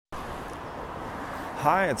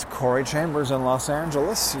Hi, it's Corey Chambers in Los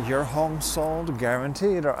Angeles. Your home sold,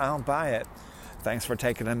 guaranteed, or I'll buy it. Thanks for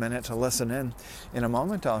taking a minute to listen in. In a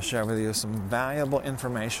moment, I'll share with you some valuable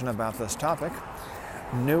information about this topic.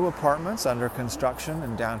 New apartments under construction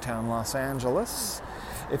in downtown Los Angeles.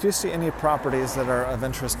 If you see any properties that are of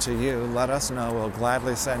interest to you, let us know. We'll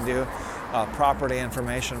gladly send you a property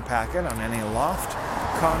information packet on any loft,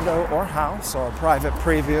 condo, or house, or a private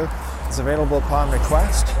preview. It's available upon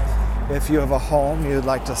request. If you have a home you'd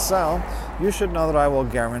like to sell, you should know that I will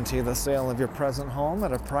guarantee the sale of your present home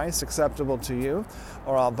at a price acceptable to you,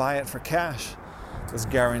 or I'll buy it for cash. This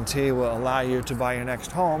guarantee will allow you to buy your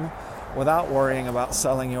next home without worrying about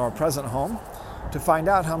selling your present home. To find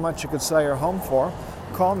out how much you could sell your home for,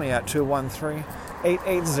 call me at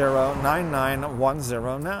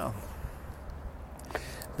 213-880-9910 now.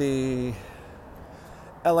 The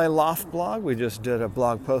LA Loft blog, we just did a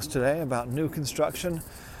blog post today about new construction,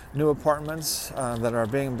 new apartments that are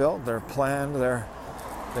being built. They're planned. They're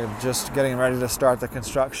just getting ready to start the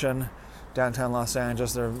construction. Downtown Los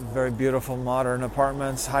Angeles, they're very beautiful, modern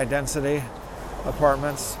apartments, high-density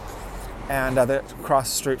apartments. And they're across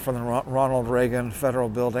the street from the Ronald Reagan Federal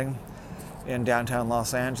Building in downtown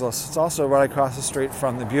Los Angeles. It's also right across the street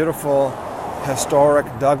from the beautiful, historic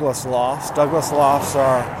Douglas Lofts. Douglas Lofts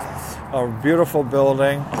are a beautiful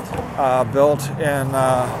building built in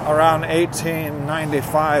around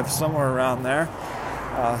 1895, somewhere around there.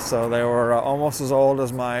 So they were almost as old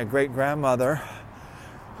as my great-grandmother,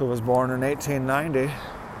 who was born in 1890.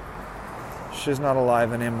 She's not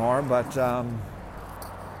alive anymore, but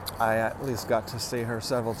I at least got to see her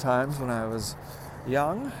several times when I was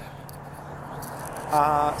young.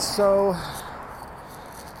 So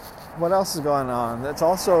what else is going on? It's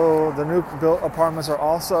also, the new built apartments are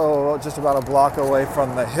also just about a block away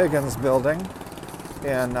from the Higgins building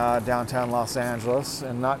in downtown Los Angeles,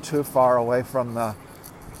 and not too far away from the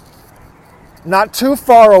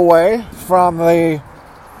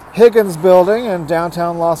Higgins building in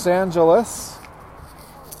downtown Los Angeles.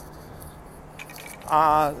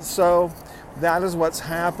 So that is what's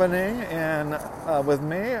happening, and with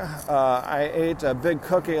me, I ate a big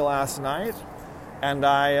cookie last night, and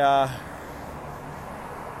I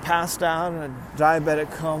passed out in a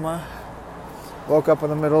diabetic coma. Woke up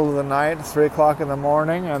in the middle of the night, 3 o'clock in the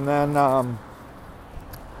morning, and then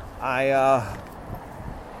I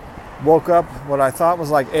woke up what I thought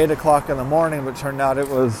was like 8 o'clock in the morning, but turned out it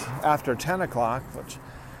was after 10 o'clock,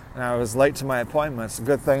 and I was late to my appointments.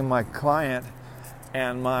 Good thing my client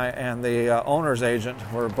and the owner's agent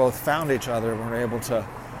were both found each other and were able to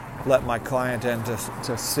let my client in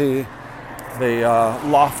to see the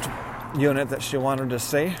loft unit that she wanted to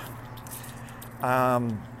see.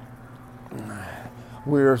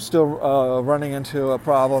 We're still running into a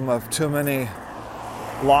problem of too many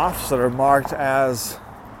lofts that are marked as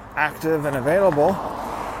active and available,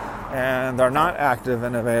 and they're not active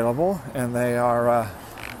and available, and they are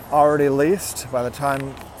already leased. By the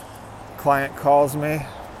time client calls me,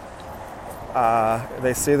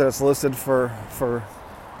 they see that it's listed for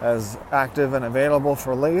as active and available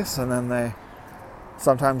for lease, and then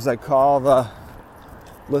sometimes they call the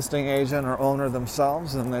listing agent or owner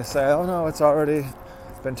themselves and they say, oh no, it's already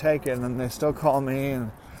been taken, and they still call me, and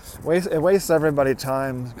it wastes everybody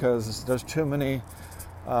time because there's too many.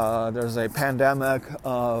 There's a pandemic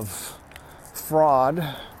of fraud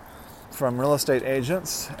from real estate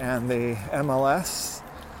agents, and the MLS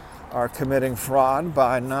are committing fraud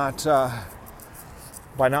by not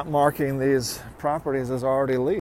marking these properties as already leased.